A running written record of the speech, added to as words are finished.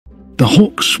The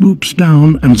hawk swoops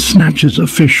down and snatches a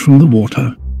fish from the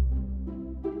water.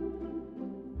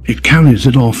 It carries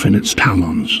it off in its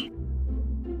talons.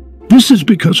 This is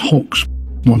because hawks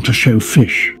want to show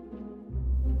fish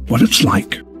what it's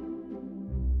like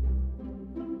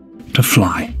to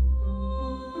fly.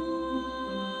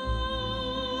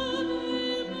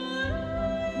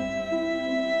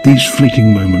 These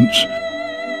fleeting moments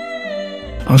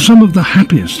are some of the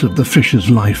happiest of the fish's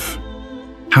life.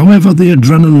 However, the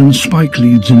adrenaline spike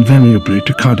leads invariably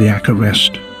to cardiac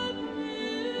arrest.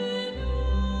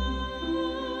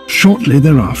 Shortly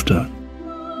thereafter,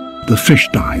 the fish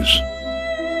dies.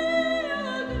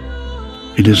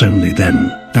 It is only then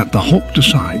that the hawk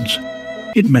decides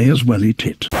it may as well eat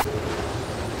it.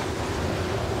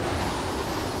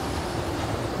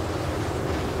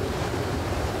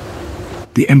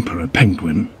 The emperor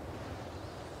penguin.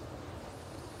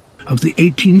 Of the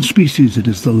 18 species, it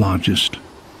is the largest.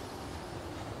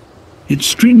 Its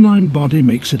streamlined body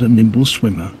makes it a nimble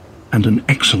swimmer and an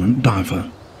excellent diver.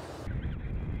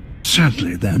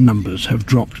 Sadly, their numbers have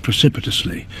dropped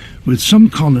precipitously, with some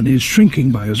colonies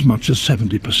shrinking by as much as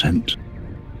 70%.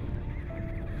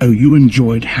 Oh, you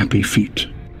enjoyed happy feet,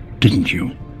 didn't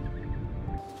you?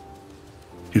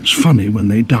 It's funny when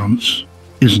they dance,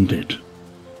 isn't it?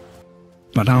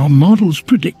 But our models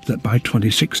predict that by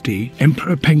 2060,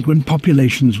 emperor penguin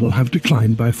populations will have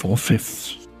declined by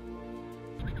 4/5.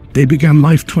 They began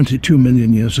life 22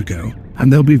 million years ago, and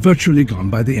they'll be virtually gone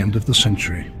by the end of the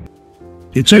century.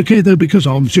 It's okay though, because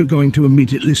obviously you're going to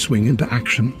immediately swing into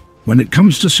action. When it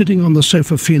comes to sitting on the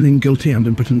sofa feeling guilty and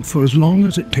impotent for as long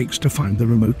as it takes to find the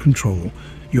remote control,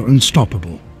 you're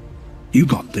unstoppable. You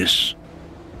got this.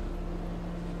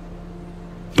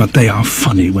 But they are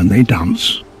funny when they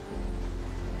dance.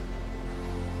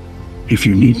 If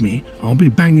you need me, I'll be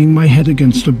banging my head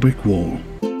against a brick wall.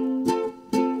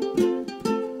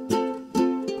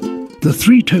 The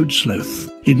three-toed sloth,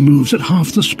 it moves at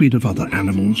half the speed of other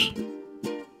animals.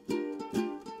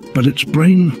 But its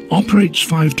brain operates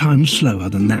 5 times slower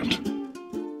than that.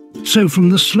 So from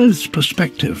the sloth's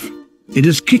perspective, it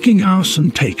is kicking ass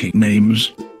and taking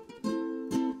names.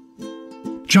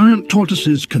 Giant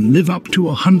tortoises can live up to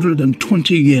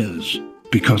 120 years.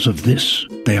 Because of this,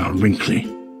 they are wrinkly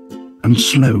and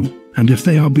slow, and if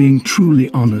they are being truly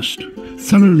honest,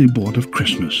 thoroughly bored of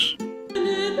Christmas.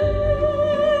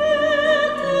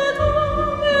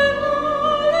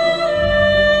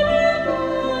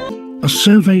 A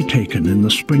survey taken in the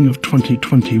spring of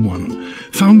 2021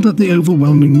 found that the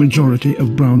overwhelming majority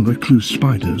of brown recluse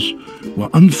spiders were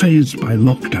unfazed by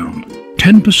lockdown.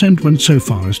 10% went so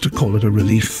far as to call it a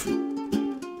relief.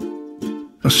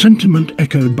 A sentiment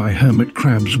echoed by hermit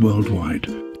crabs worldwide.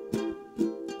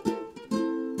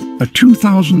 A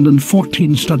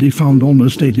 2014 study found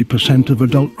almost 80% of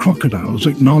adult crocodiles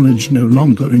acknowledged no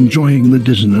longer enjoying the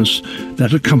dizziness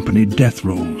that accompanied death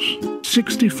rolls.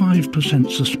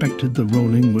 65% suspected the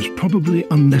rolling was probably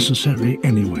unnecessary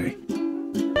anyway.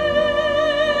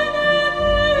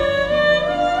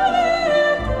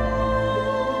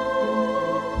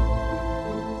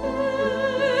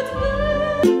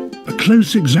 A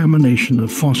close examination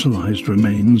of fossilized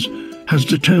remains has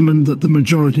determined that the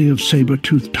majority of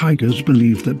saber-toothed tigers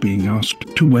believed that being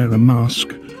asked to wear a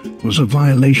mask was a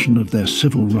violation of their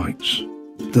civil rights.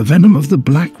 The venom of the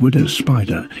black widow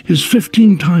spider is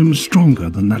 15 times stronger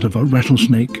than that of a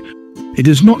rattlesnake. It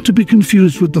is not to be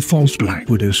confused with the false black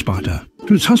widow spider,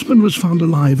 whose husband was found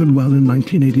alive and well in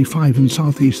 1985 in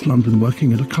southeast London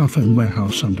working at a car phone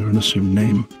warehouse under an assumed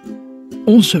name.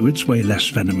 Also, it's way less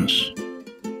venomous.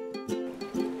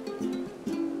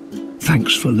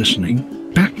 Thanks for listening.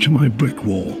 Back to my brick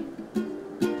wall.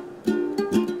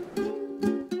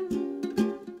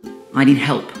 I need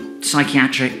help,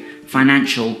 psychiatric,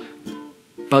 financial,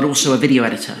 but also a video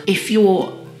editor. If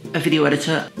you're a video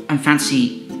editor and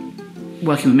fancy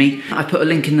working with me, I put a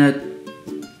link in the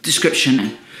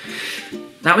description.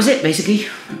 That was it, basically.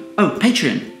 Oh,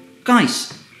 Patreon.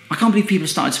 Guys, I can't believe people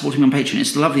started supporting me on Patreon.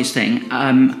 It's the loveliest thing.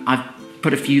 I've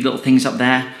put a few little things up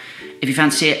there. If you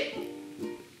fancy it,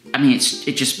 I mean,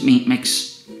 it just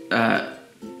makes a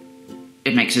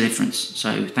difference.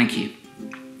 So thank you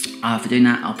for doing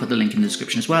that. I'll put the link in the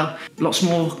description as well. Lots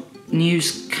more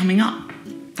news coming up.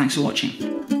 Thanks for watching.